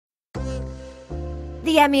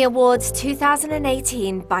The Emmy Awards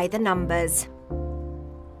 2018 by the numbers.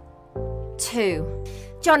 2.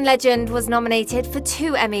 John Legend was nominated for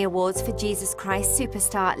 2 Emmy Awards for Jesus Christ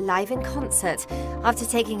Superstar Live in Concert. After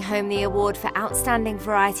taking home the award for Outstanding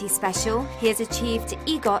Variety Special, he has achieved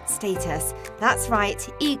EGOT status. That's right,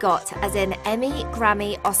 EGOT, as in Emmy,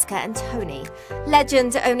 Grammy, Oscar and Tony.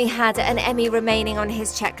 Legend only had an Emmy remaining on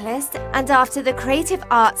his checklist, and after the Creative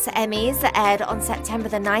Arts Emmys that aired on September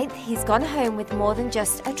the 9th, he's gone home with more than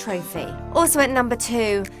just a trophy. Also at number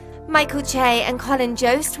 2, Michael Che and Colin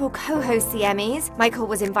Jost will co-host the Emmys. Michael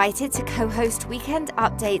was invited to co-host Weekend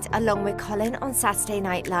Update along with Colin on Saturday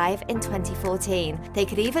Night Live in 2014. They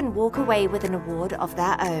could even walk away with an award of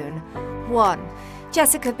their own. 1.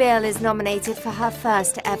 Jessica Biel is nominated for her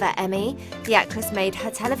first ever Emmy. The actress made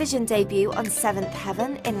her television debut on Seventh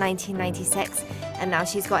Heaven in 1996, and now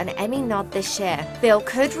she's got an Emmy nod this year. Biel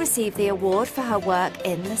could receive the award for her work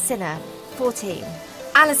in The Sinner. 14.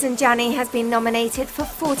 Alison Janney has been nominated for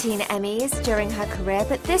 14 Emmys during her career,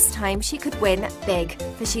 but this time she could win big,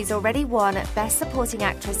 for she's already won Best Supporting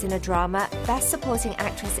Actress in a Drama, Best Supporting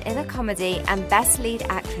Actress in a Comedy, and Best Lead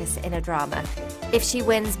Actress in a Drama. If she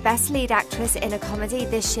wins Best Lead Actress in a Comedy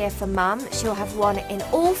this year for Mum, she'll have won in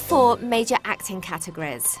all 4 major acting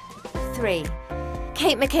categories. 3.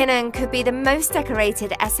 Kate McKinnon could be the most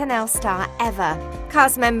decorated SNL star ever.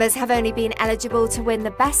 Cast members have only been eligible to win the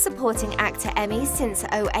Best Supporting Actor Emmy since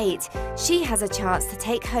 '08. She has a chance to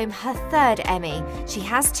take home her 3rd Emmy. She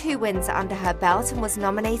has 2 wins under her belt and was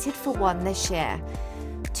nominated for 1 this year.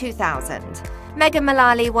 2000. Megan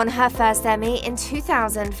Mullally won her first Emmy in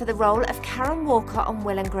 2000 for the role of Karen Walker on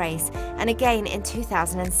Will and Grace, and again in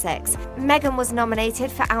 2006. Megan was nominated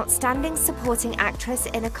for Outstanding Supporting Actress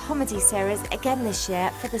in a Comedy Series again this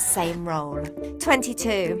year for the same role.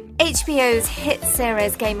 22. HBO's hit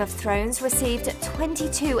series Game of Thrones received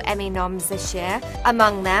 22 Emmy noms this year.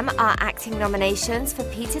 Among them are acting nominations for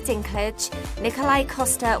Peter Dinklage, Nikolai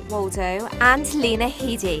Coster-Waldau and Lena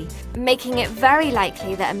Headey, making it very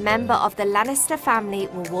likely that a member of the Lannister family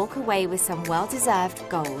will walk away with some well-deserved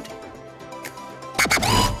gold.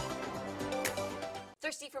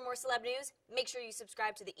 Thirsty for more celeb news? Make sure you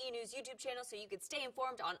subscribe to the E! News YouTube channel so you can stay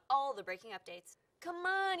informed on all the breaking updates. Come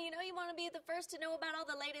on, you know you want to be the first to know about all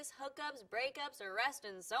the latest hookups, breakups, arrests,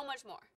 and so much more.